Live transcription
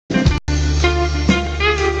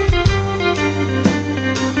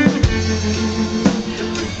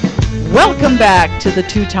Welcome back to the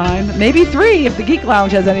two-time, maybe three if the Geek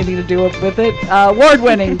Lounge has anything to do with it,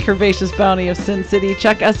 award-winning Curvaceous Bounty of Sin City.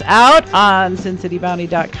 Check us out on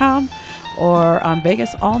SinCityBounty.com or on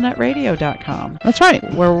VegasAllNetRadio.com. That's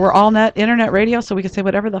right. Where we're all-net internet radio, so we can say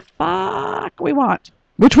whatever the fuck we want.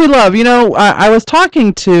 Which we love. You know, I was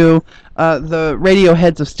talking to the radio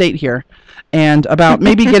heads of state here, and about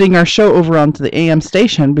maybe getting our show over onto the AM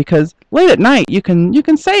station, because late at night you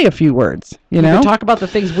can say a few words. You know, can talk about the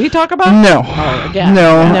things we talk about. No, again,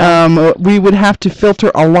 no. We would have to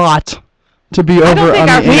filter a lot to be over on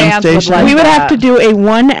the AM station. We would have to do a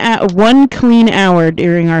one clean hour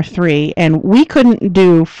during our 3, and we couldn't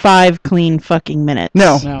do 5 clean fucking minutes.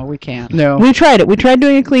 No, we can't. No, we tried it. We tried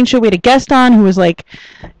doing a clean show. We had a guest on who was like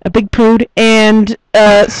a big prude, and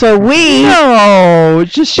so we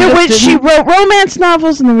she wrote romance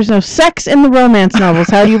novels, and there was no sex in the romance novels.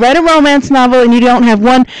 How do you write a romance novel and you don't have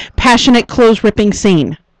one passionate clothes ripping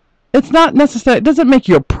scene? It's not necessary. It doesn't make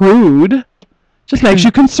you a prude. Just makes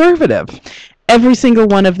you conservative. Every single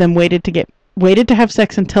one of them waited to have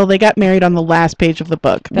sex until they got married on the last page of the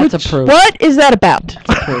book. That's a proof. What is that about?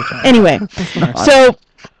 Anyway, so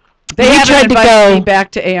they haven't invited me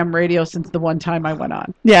back to AM radio since the one time I went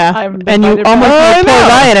on. Yeah, and you almost made poor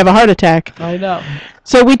Ryan have a heart attack. I know.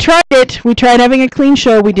 So we tried it. We tried having a clean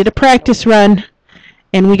show. We did a practice run.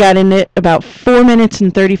 And we got in it about 4 minutes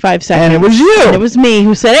and 35 seconds. And it was you. And it was me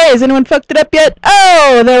who said, hey, has anyone fucked it up yet?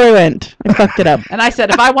 Oh, there we went. I fucked it up. And I said,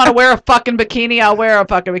 if I want to wear a fucking bikini, I'll wear a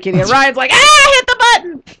fucking bikini. And Ryan's like, hit the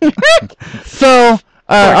button. So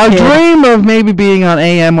our dream of maybe being on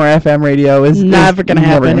AM or FM radio is never going to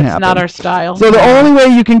happen. It's not our style. So the only way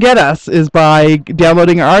you can get us is by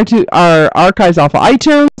downloading our archives off of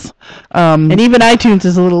iTunes. And even iTunes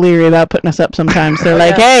is a little leery about putting us up sometimes. They're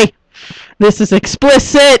like, hey, this is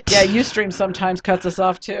explicit. Yeah, Ustream sometimes cuts us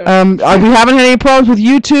off too. We haven't had any problems with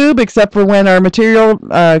YouTube except for when our material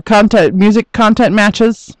music content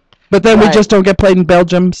matches. But then we just don't get played in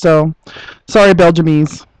Belgium, so sorry,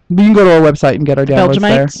 Belgiumese. You can go to our website and get our downloads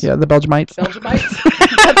there. Yeah, the Belgiumites.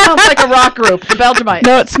 That sounds like a rock group, the Belgiumites.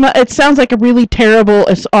 No, it's not. It sounds like a really terrible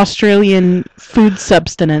Australian food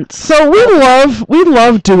substance. So we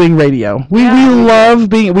love doing radio. We love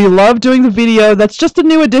doing the video. That's just a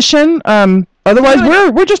new addition. Otherwise,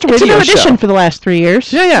 we're just a radio show. It's a new addition for the last 3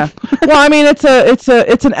 years. Yeah. Well, I mean, it's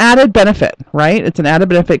an added benefit, right? It's an added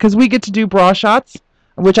benefit because we get to do bra shots,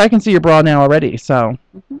 which I can see your bra now already. So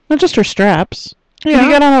not just her straps. Yeah.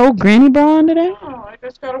 You got on an old granny bra on today? Oh, I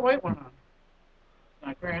just got a white one on.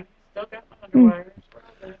 Not granny. Still got my underwire.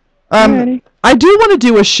 I do want to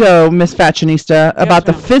do a show, Miss Fashionista, about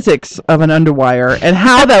the physics of an underwire and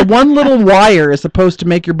how that one little wire is supposed to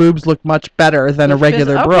make your boobs look much better than a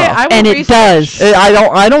regular bra. And it does.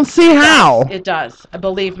 I don't see how. It does.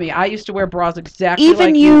 Believe me, I used to wear bras exactly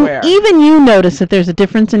like you wear. Even you notice that there's a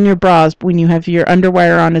difference in your bras when you have your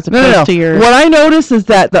underwire on as opposed to your... What I notice is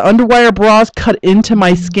that the underwire bras cut into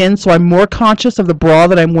my skin, so I'm more conscious of the bra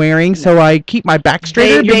that I'm wearing, so I keep my back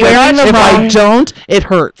straighter. If I don't, it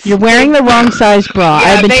hurts. You're wearing the wrong size bra.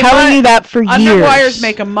 I've been telling you that for years. Underwires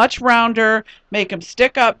make them much rounder, make them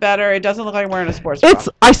stick up better. It doesn't look like I'm wearing a sports bra.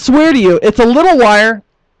 I swear to you, it's a little wire.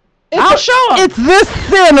 I'll show them. It's this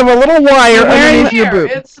thin of a little wire underneath your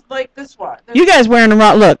boob. It's like this one. You guys wearing a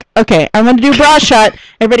wrong... Look, okay, I'm going to do bra shot.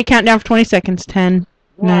 Everybody count down for 20 seconds. 10,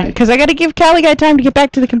 9... Because I got to give Callie Guy time to get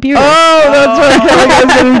back to the computer. Oh, that's right. Callie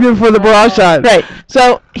Guy's going to do for the bra shot. Right.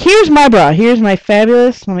 So, here's my bra. Here's my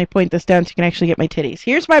fabulous... Let me point this down so you can actually get my titties.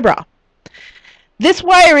 Here's my bra. This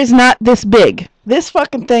wire is not this big. This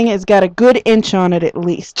fucking thing has got a good inch on it at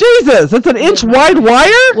least. Jesus, it's an inch wide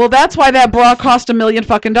wire? Well, that's why that bra cost $1 million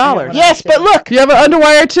fucking dollars. Yes, but look. You have an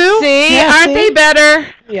underwire too? See, aren't they better?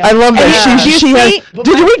 Yeah. I love that. She has.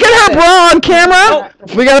 Did we get her bra on camera?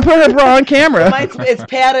 Oh. We gotta put her bra on camera. It's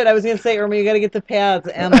padded. I was gonna say, Irma, you gotta get the pads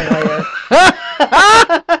and the wire.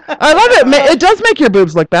 I love it. It does make your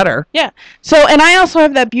boobs look better. Yeah. So, and I also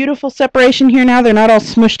have that beautiful separation here now. They're not all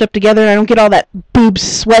smushed up together. I don't get all that boob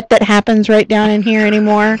sweat that happens right down in here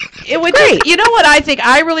anymore. It would. You know what I think?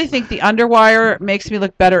 I really think the underwire makes me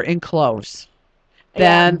look better in clothes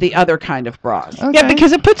than the other kind of bras. Okay. Yeah,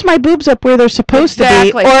 because it puts my boobs up where they're supposed to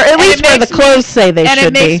be, or at least where the clothes say they should be.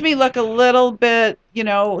 And it makes me look a little bit,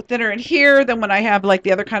 thinner in here than when I have like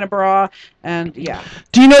the other kind of bra. And yeah.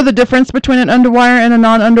 Do you know the difference between an underwire and a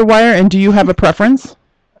non-underwire, and do you have a preference?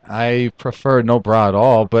 I prefer no bra at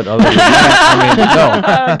all, but other than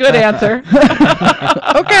that, no. Good answer.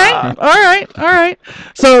 Okay. All right.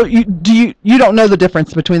 So you don't know the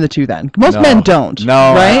difference between the two then? Most men don't.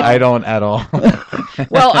 No, right? I don't at all.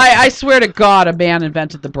 Well, I swear to God, a man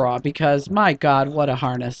invented the bra because, my God, what a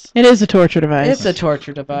harness. It is a torture device. It's a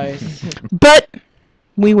torture device. But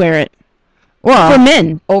we wear it. Well, For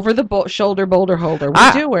men. Over the shoulder boulder holder.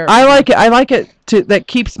 We do wear it. I like it. I like it that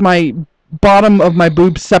keeps my bottom of my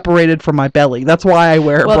boobs separated from my belly. That's why I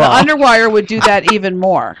wear a bra. Well, the underwire would do that even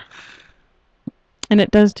more. And it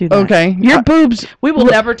does do that. Okay. Your boobs. We will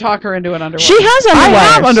never talk her into an underwire. She has underwires. I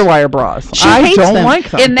have underwire bras. She I hates don't them. like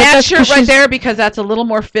them. In that that's shirt 'cause right she's- there, because that's a little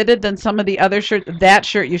more fitted than some of the other shirts, that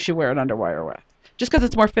shirt you should wear an underwire with. Just because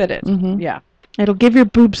it's more fitted. Mhm. Yeah. It'll give your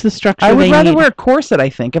boobs the structure I would they rather need. wear a corset, I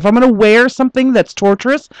think. If I'm going to wear something that's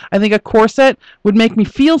torturous, I think a corset would make me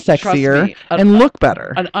feel sexier me, and look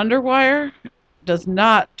better. An underwire does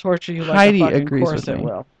not torture you like Heidi a fucking agrees with corset me.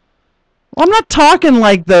 will. Well, I'm not talking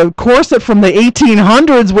like the corset from the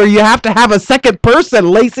 1800s where you have to have a second person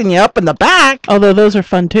lacing you up in the back. Although those are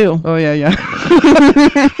fun too. Oh, yeah, yeah.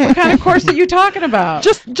 What kind of corset are you talking about?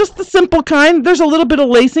 Just the simple kind. There's a little bit of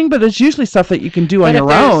lacing, but it's usually stuff that you can do on But if your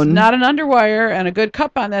there's own. not an underwire and a good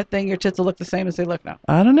cup on that thing, your tits will look the same as they look now.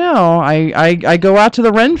 I don't know. I go out to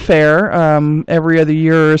the Ren Fair every other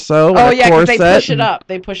year or so. Oh, with a yeah, because they corset. push it up.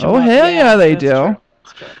 They push them Oh, up. hell yeah, they that's do. true.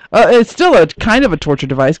 It's still a kind of a torture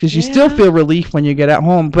device because you still Yeah. feel relief when you get at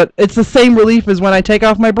home, but it's the same relief as when I take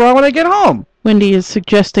off my bra when I get home. Wendy is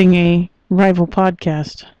suggesting a rival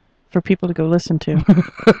podcast for people to go listen to.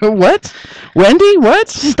 What? Wendy? What?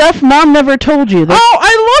 Stuff Mom never told you. Oh,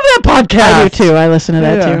 I love that podcast. I do too. I listen to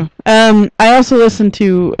that Yeah. too. I also listen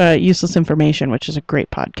to Useless Information, which is a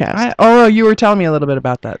great podcast. You were telling me a little bit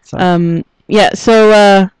about that. So. Yeah,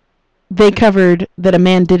 so they covered that a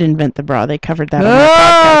man did invent the bra. They covered that on their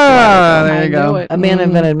Ah, podcast. there you I go. knew it. A man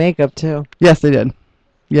invented makeup too. Yes, they did.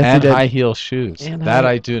 Yes, and they did. high heel shoes. And that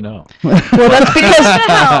high- I do know. Well,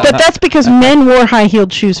 that's because men wore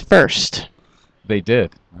high-heeled shoes first. They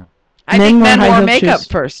did. I Men think wore men wore high-heeled makeup shoes.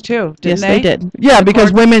 first, too. Didn't Yes, they did. Yeah, because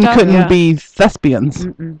Important women stuff, couldn't yeah. be thespians.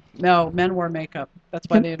 Mm-mm. No, men wore makeup. That's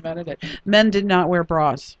why they invented it. Men did not wear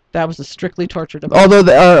bras. That was a strictly torture device.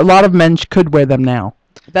 Although a lot of men could wear them now.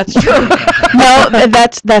 That's true. No,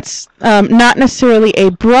 that's not necessarily a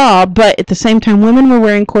bra, but at the same time, women were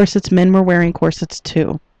wearing corsets, men were wearing corsets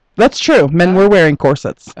too. That's true. Men were wearing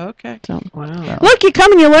corsets. Okay. So, Wow. look, you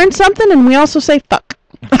come and you learn something, and we also say fuck.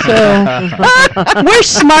 So we're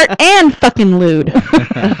smart and fucking lewd.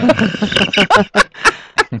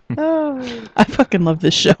 I fucking love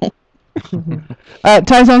this show.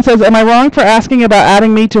 Tyzone says, am I wrong for asking about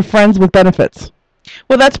adding me to friends with benefits?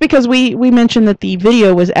 Well, that's because we mentioned that the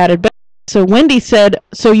video was added. So Wendy said,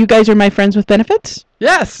 "So you guys are my friends with benefits?"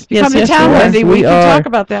 Yes. Yes, Come to yes, town, we are. Wendy. We We can are. talk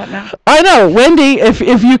about that now. I know, Wendy. If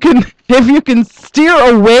you can steer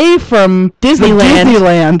away from Disneyland.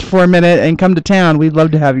 Disneyland for a minute and come to town, we'd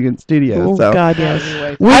love to have you in studio. Oh so. God, yes.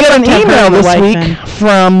 Anyway, We I'd got like an to have her email on the this white week then.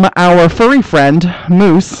 from our furry friend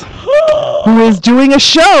Moose, who is doing a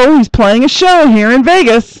show. He's playing a show here in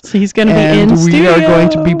Vegas. So he's going to be And in we studio. are going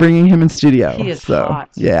to be bringing him in studio. He is so, hot.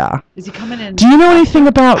 Yeah. is he coming in? Do you know anything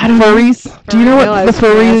about furries? Do you know No, I what the was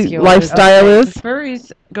gonna furry ask you what it is. lifestyle Okay, is? the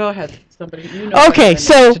furries. Go ahead. Somebody. You know Okay, better than me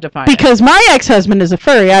so to define because my ex-husband is a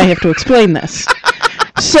furry, I have to explain this.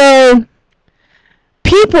 So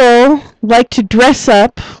people like to dress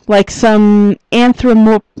up like some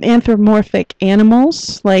anthropomorphic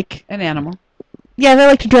animals, like it. An animal. yeah, they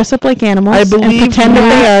like to dress up like animals I believe and pretend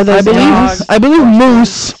that they are those animals. I believe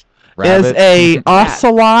Moose is Rabbit. a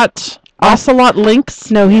ocelot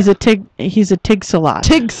lynx. No, he's a tigsalot. Tigsalot.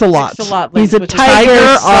 Tigsalot He's a lynx, which is-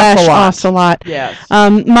 tiger slash ocelot. ocelot. Yes.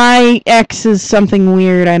 My ex is something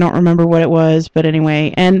weird. I don't remember what it was, but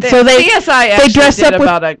anyway. And so they CSI actually dress did up with-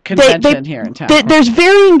 about a convention here in town. there's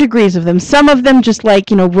varying degrees of them. Some of them just like,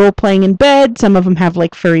 role playing in bed. Some of them have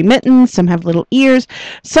like furry mittens. Some have little ears.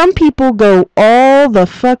 Some people go all the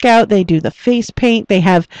fuck out. They do the face paint. They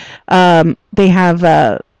have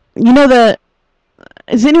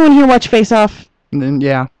does anyone here watch Face Off?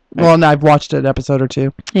 Yeah. Well, no, I've watched an episode or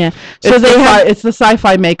two. Yeah. So So it's the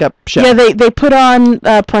sci-fi makeup show. yeah, they put on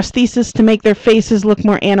prosthesis to make their faces look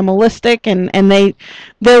more animalistic, and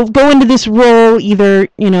they'll go into this role either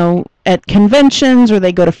at conventions, or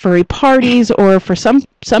they go to furry parties, or for some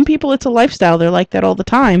people it's a lifestyle. They're like that all the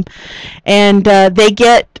time, and they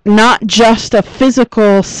get not just a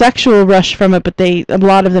physical sexual rush from it, but a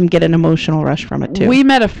lot of them get an emotional rush from it too. We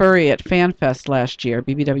met a furry at FanFest last year,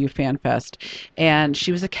 BBW FanFest, and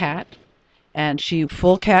she was a cat, and she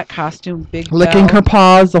full cat costume, big Licking bell, her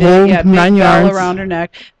paws, the big, whole big 9 bell yards. around her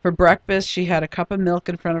neck. For breakfast, she had a cup of milk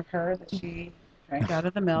in front of her that she drank out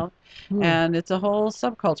of the milk, and it's a whole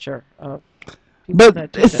subculture of people But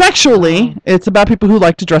that do this. sexually, it's about people who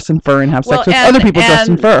like to dress in fur and have sex Well, with and- other people dressed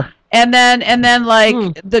in and fur. And then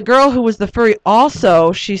like the girl who was the furry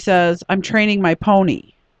also, she says, I'm training my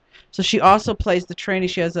pony. So she also plays the trainee.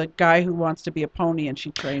 She has a guy who wants to be a pony, and she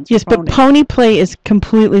trains. Yes, her pony. but pony play is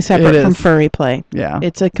completely separate from furry play. Yeah.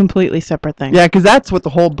 It's a completely separate thing. Yeah, because that's what the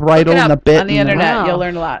whole bridle and the bit on the internet. You'll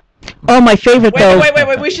learn a lot. Oh, my favorite though.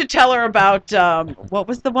 Wait. We should tell her about what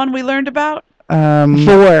was the one we learned about?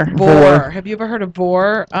 Vor. Have you ever heard of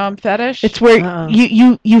vor fetish? It's where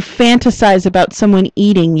you fantasize about someone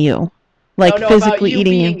eating you. Like physically about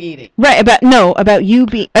eating you. Eating. Right, about you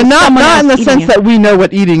being... And not in the sense that we know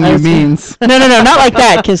what eating you means. No, not like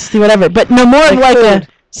that, because whatever. But no, more of like a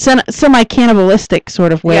semi-cannibalistic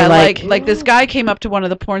sort of way. Yeah, like this guy came up to one of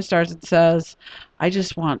the porn stars and says, I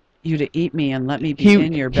just want you to eat me and let me be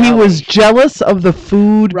in your belly. He was jealous of the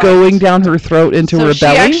food going down her throat into her belly.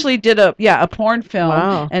 So she actually did a porn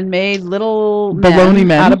film and made little baloney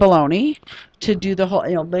men out of baloney to do the whole,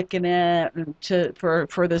 licking it and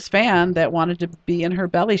for this fan that wanted to be in her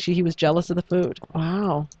belly. He was jealous of the food.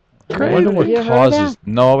 Wow. I wonder what causes.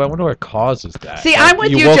 No, I wonder what causes that. See, I'm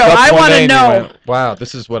with you, Joe. I want to know. Went, wow,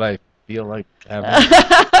 this is what I feel like having.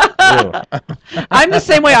 I'm the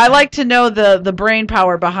same way. I like to know the brain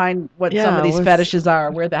power behind what some of these fetishes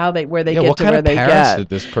are, where they get to where they get. What kind of parents did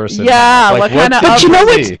this person? Yeah, have? what kind of? But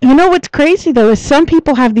you know what's crazy though is some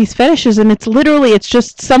people have these fetishes and it's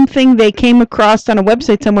just something they came across on a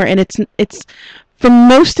website somewhere, and it's for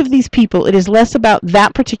most of these people it is less about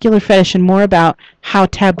that particular fetish and more about how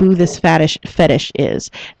taboo this fetish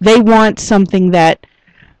is. They want something that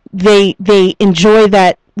they enjoy,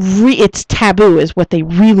 that it's taboo is what they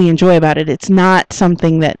really enjoy about it. It's not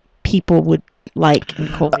something that people would like in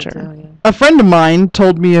culture. A friend of mine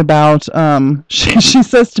told me about, she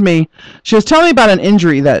says to me, she was telling me about an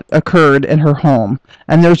injury that occurred in her home,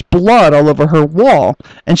 and there's blood all over her wall,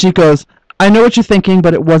 and she goes, I know what you're thinking,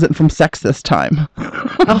 but it wasn't from sex this time.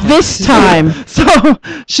 This time. So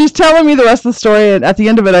she's telling me the rest of the story, and at the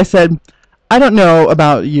end of it I said, I don't know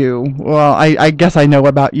about you. Well, I guess I know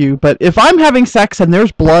about you, but if I'm having sex and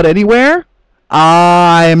there's blood anywhere,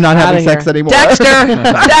 I am not having sex anymore. Dexter!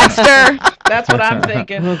 That's what I'm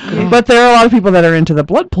thinking. But there are a lot of people that are into the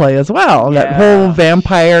blood play as well. Yeah. That whole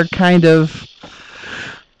vampire kind of...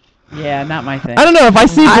 Yeah, not my thing. I don't know. If I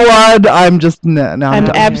see blood, I'm just... I'm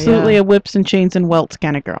absolutely a whips and chains and welts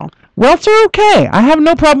kind of girl. Welts are okay. I have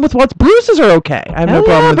no problem with welts. Bruises are okay. I have no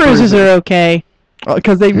problem with bruises are okay.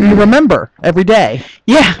 Because you remember every day.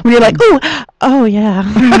 Yeah, when you're like, oh yeah,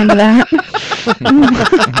 I remember that.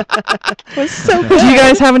 Was so good. Do you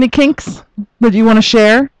guys have any kinks that you want to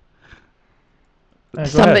share?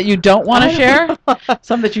 Some that you don't want to share?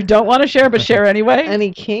 Some that you don't want to share but share anyway?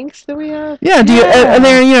 Any kinks that we have? Yeah, do you, and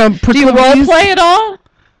there, do you role play at all?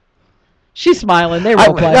 She's smiling. They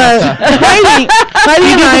role play. Heidi,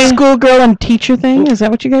 you do the schoolgirl and teacher thing? Is that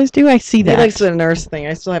what you guys do? I see that. He likes the nurse thing.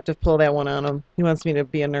 I still have to pull that one on him. He wants me to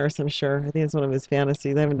be a nurse, I'm sure. I think it's one of his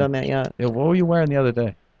fantasies. I haven't done that yet. Yeah, what were you wearing the other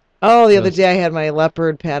day? Oh, the other day I had my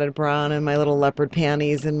leopard padded bra on and my little leopard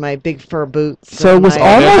panties and my big fur boots. So it was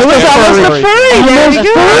almost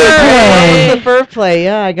the fur play.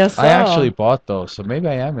 Yeah, I guess so. I actually bought those, so maybe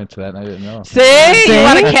I am into that and I didn't know. See? You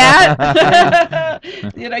want a cat?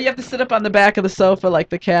 You have to sit up on the back of the sofa like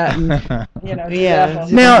the cat. And, yeah.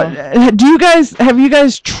 Now, have you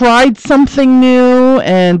guys tried something new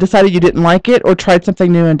and decided you didn't like it, or tried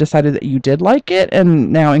something new and decided that you did like it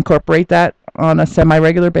and now incorporate that on a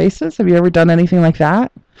semi-regular basis? Have you ever done anything like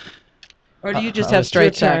that? Or do you just have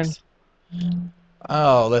straight sex?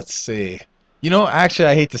 Oh, let's see. Actually,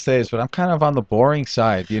 I hate to say this, but I'm kind of on the boring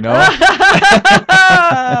side,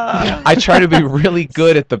 I try to be really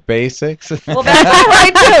good at the basics. Well, that's all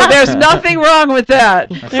right, too. There's nothing wrong with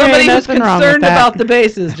that. Somebody who's concerned about the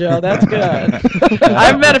bases, Joe. That's good.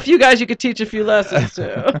 I've met a few guys you could teach a few lessons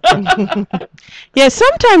to. Yeah,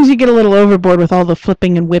 sometimes you get a little overboard with all the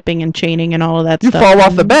flipping and whipping and chaining and all of that stuff. You fall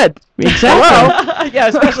off the bed. Exactly. Yeah,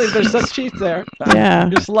 especially if there's such sheets there. Yeah.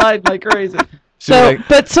 You're sliding like crazy. So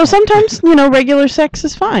sometimes, regular sex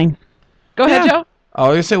is fine. Go ahead, Joe. I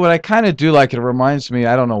was going to say, what I kind of do like, it reminds me,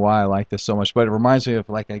 I don't know why I like this so much, but it reminds me of,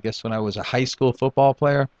 I guess when I was a high school football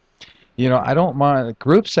player. I don't mind,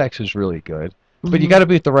 group sex is really good, but you got to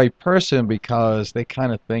be with the right person because they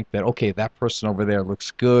kind of think that, okay, that person over there looks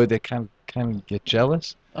good. They kind of get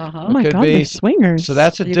jealous. Oh my God, they're swingers. So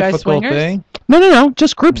that's a difficult thing. No,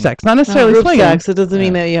 just group sex, not necessarily group swinging. sex. It doesn't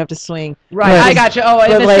mean that you have to swing. Right, I got you. Oh,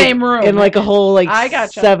 in the same room. In a whole I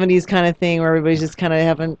gotcha. 70s kind of thing where everybody's just kind of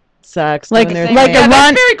having sex. Like a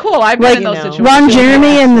that's very cool. I've been in those situations. Ron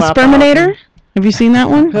Jeremy and the Sperminator? Have you seen that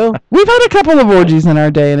one? Who? We've had a couple of orgies in our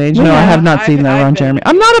day and age. No, I Yeah, have not seen that I've Ron been Jeremy. to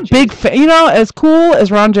I'm not a orgies. big fan. You know, as cool as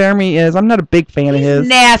Ron Jeremy is, I'm not a big fan of He's his.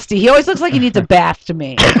 nasty. He always looks like he needs a bath to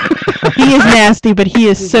me. He is nasty, but he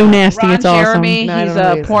is so nasty. Ron It's awesome. Jeremy, No, I he's don't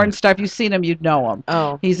know a who he porn is. star. If you've seen him, you'd know him.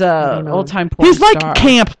 Oh. He's I a don't know. old-time porn He's like star.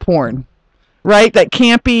 camp porn, right? That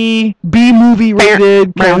campy B-movie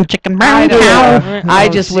rated. Brown chicken, I brown know. cow. I Oh,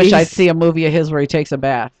 just wish jeez. I'd see a movie of his where he takes a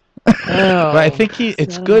bath. Oh. But I think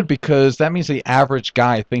it's good because that means the average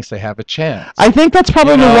guy thinks they have a chance. I think that's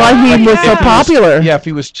probably You know, why he like, was so if he popular. Yeah, if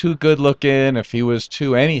he was too good looking, if he was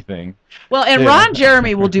too anything. Well, and Yeah. Ron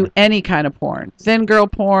Jeremy will do any kind of porn. Thin girl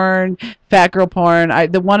porn, fat girl porn.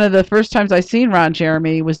 One of the first times I seen Ron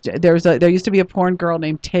Jeremy was there used to be a porn girl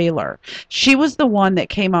named Taylor. She was the one that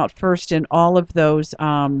came out first in all of those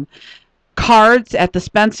cards at the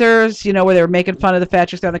Spencer's, you know, where they were making fun of the fat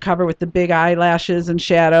chicks on the cover with the big eyelashes and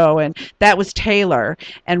shadow, and that was Taylor.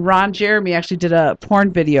 And Ron Jeremy actually did a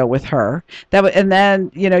porn video with her. And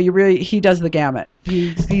then, you know, he does the gamut.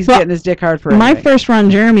 He's Well, getting his dick hard for My everything. first Ron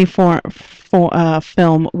Jeremy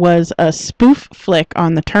film was a spoof flick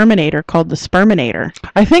on the Terminator called The Sperminator.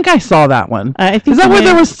 I think I saw that one. I think Is that you where may-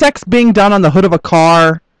 there was sex being done on the hood of a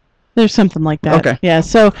car? There's something like that. Okay. Yeah.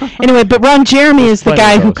 So anyway, but Ron Jeremy There's is the plenty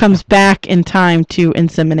guy of who those. comes back in time to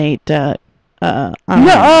inseminate. Nuh-uh.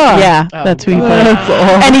 Yeah, Oh, that's who he God. plays. That's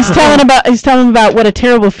awful. And he's telling about what a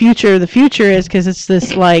terrible future the future is, because it's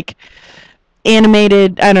this like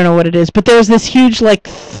animated, I don't know what it is, but there's this huge like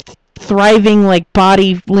thriving like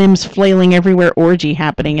body limbs flailing everywhere orgy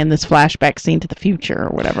happening in this flashback scene to the future or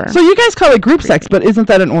whatever. So you guys call it group sex, but isn't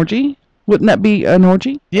that an orgy? Wouldn't that be an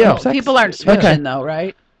orgy? Yeah. Group sex? People aren't switching Okay. though,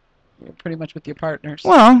 right? You're pretty much with your partners.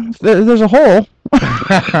 Well, there's a hole. Well,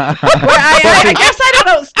 I guess I don't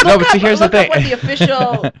know. No, but see, here's the Look up thing. what the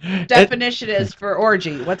official definition is for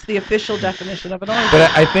orgy. What's the official definition of an orgy? But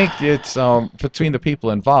I think it's between the people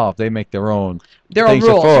involved, they make their own There are things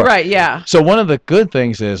rules, for it. right? Yeah. So one of the good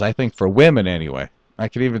things is, I think for women anyway, I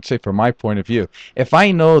could even say from my point of view, if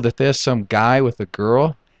I know that there's some guy with a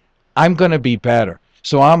girl, I'm going to be better.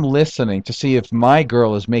 So I'm listening to see if my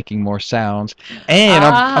girl is making more sounds, and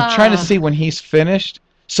I'm trying to see when he's finished,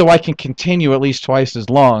 so I can continue at least twice as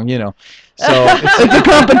long, you know. So it's a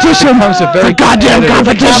competition. It becomes a very goddamn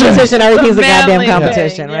competition. Competition. Everything's a goddamn Manly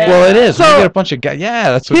competition, thing, right? yeah. Well, it is. So- You get a bunch of guys. Yeah,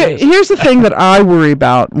 that's what it is. Here's the thing that I worry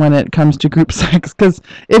about when it comes to group sex, because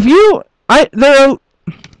there are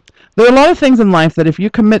a lot of things in life that if you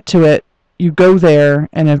commit to it, you go there,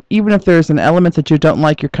 and even if there's an element that you don't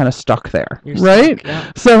like, you're kind of stuck there, You're right? stuck,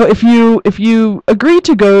 yeah. So if you agree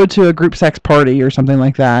to go to a group sex party or something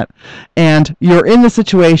like that, and you're in the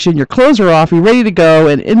situation, your clothes are off, you're ready to go,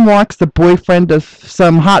 and in walks the boyfriend of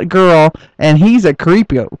some hot girl, and he's a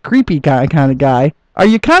creepy guy kind of guy. Are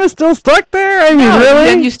you kind of still stuck there? I mean, No, really?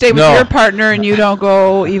 Then you stay with No. your partner, and you don't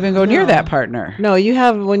go near that partner. No, you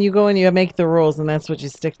have when you go in, you make the rules, and that's what you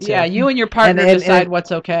stick to. Yeah, you and your partner And- decide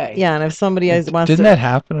what's okay. Yeah, and if somebody wants Didn't to, that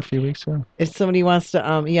happen a few weeks ago? if somebody wants to,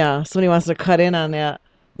 somebody wants to cut in on that,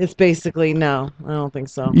 it's basically no. I don't think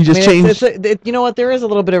so. You just I mean, change- you know what? There is a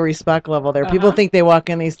little bit of respect level there. People Uh-huh. think they walk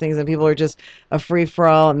in these things, and people are just a free for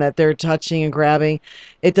all, and that they're touching and grabbing.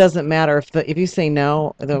 It doesn't matter if you say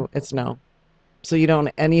no, it's no. So you don't,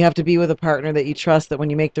 and you have to be with a partner that you trust. That when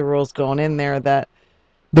you make the rules going in there, that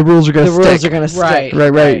the rules are going the to rules stick. are going to stick. Right.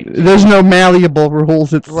 Right. There's no malleable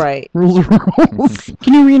rules. It's Right. rules are rules.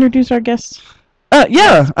 Can you reintroduce our guests?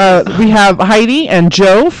 We have Heidi and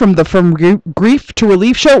Joe from Grief to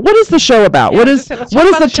Relief show. What is the show about? Yeah, what I was is gonna say, let's what talk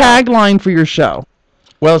is the about the show. tagline for your show?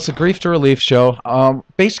 Well, it's a grief to relief show.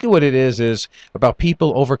 Basically what it is about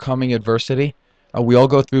people overcoming adversity. We all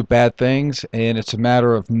go through bad things, and it's a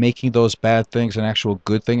matter of making those bad things an actual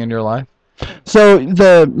good thing in your life. So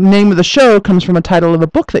the name of the show comes from a title of a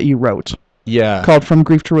book that you wrote Yeah. called From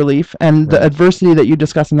Grief to Relief, and the Right. adversity that you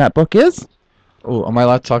discuss in that book is? Oh, am I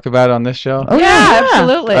allowed to talk about it on this show? Oh, Yeah,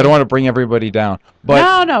 absolutely. I don't want to bring everybody down.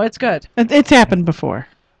 But no, it's good. It's happened before.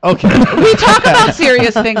 okay. We talk about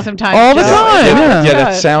serious things sometimes. All the Joe. time, Yeah, yeah.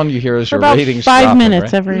 that sound you hear is For your about ratings 5 dropping, minutes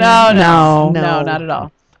right? every. No, no. not at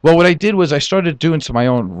all. Well, what I did was I started doing some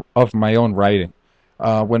of my own writing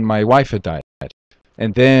when my wife had died.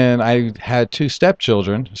 And then I had 2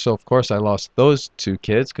 stepchildren, so of course I lost those 2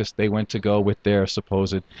 kids because they went to go with their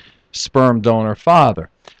supposed sperm donor father.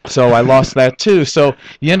 So I lost that too. So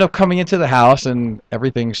you end up coming into the house and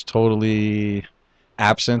everything's totally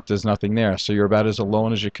absent. There's nothing there. So you're about as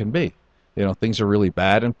alone as you can be. You know, things are really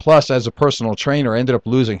bad. And plus, as a personal trainer, I ended up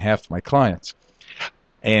losing half my clients.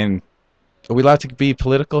 And are we allowed to be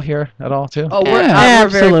political here at all too? Oh, Yeah, we're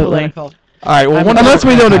very absolutely. political. All right. Well, unless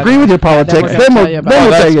we don't agree with your politics, then we'll take it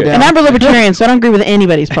down. And I'm a libertarian, so I don't agree with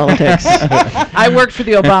anybody's politics. I worked for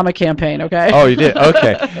the Obama campaign, okay? Oh, you did?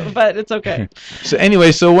 Okay. But it's okay. So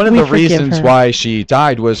anyway, so one of We the forgive reasons her. why she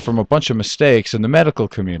died was from a bunch of mistakes in the medical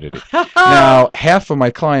community. Now, half of my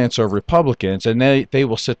clients are Republicans, and they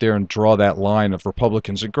will sit there and draw that line of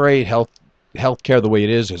Republicans are great, healthcare the way it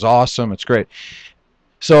is awesome, it's great.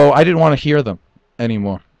 So I didn't want to hear them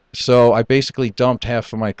anymore. So I basically dumped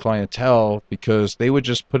half of my clientele because they were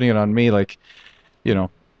just putting it on me like, you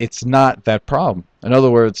know, it's not that problem. In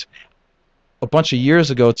other words, a bunch of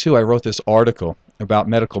years ago, too, I wrote this article about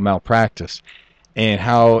medical malpractice and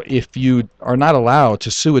how if you are not allowed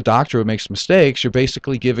to sue a doctor who makes mistakes, you're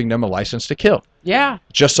basically giving them a license to kill. Yeah.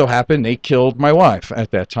 Just so happened they killed my wife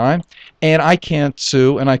at that time, and I can't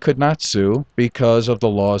sue, and I could not sue because of the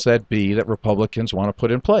laws that Republicans want to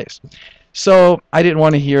put in place. So I didn't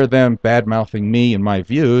want to hear them bad-mouthing me and my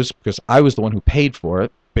views because I was the one who paid for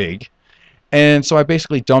it, big. And so I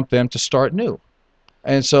basically dumped them to start new.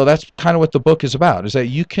 And so that's kind of what the book is about, is that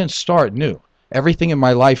you can start new. Everything in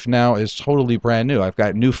my life now is totally brand new. I've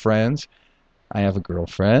got new friends. I have a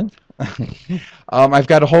girlfriend. I've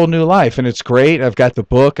got a whole new life, and it's great. I've got the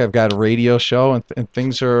book. I've got a radio show, and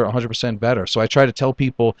things are 100% better. So I try to tell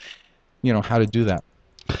people, you know, how to do that.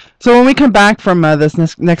 So when we come back from this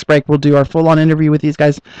next break, we'll do our full-on interview with these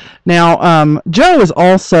guys. Now, Joe is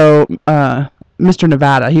also Mr.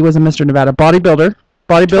 Nevada. He was a Mr. Nevada bodybuilder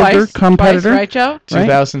competitor. Twice, right, Joe?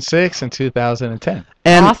 2006 and 2010.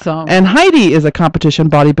 And, Awesome. And Heidi is a competition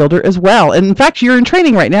bodybuilder as well. And in fact, you're in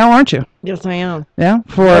training right now, aren't you? Yes, I am. Yeah.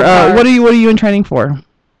 For what are you in training for?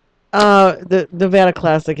 The Nevada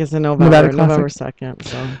Classic is in November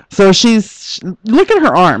 2nd. So she's look at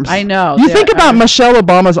her arms. I know. You think about Michelle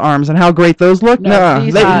Obama's arms and how great those look. No,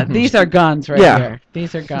 these are guns right here.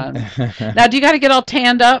 These are guns. Now, do you got to get all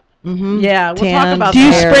tanned up? Mm-hmm. Yeah, we'll talk about Do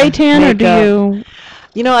you that. spray tan or do you?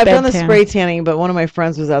 You know, I've done the tan? spray tanning, but one of my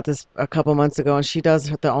friends was out a couple months ago, and she does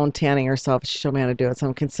her own tanning herself. She showed me how to do it, so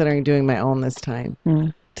I'm considering doing my own this time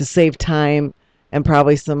to save time and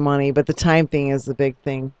probably some money. But the time thing is the big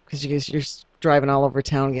thing because you're driving all over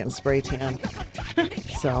town getting spray tan.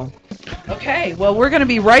 So. Okay, well, we're going to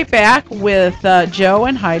be right back with Joe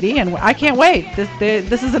and Heidi, and I can't wait.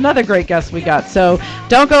 This is another great guest we got, so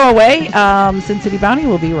don't go away. Sin City Bounty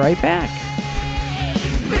will be right back.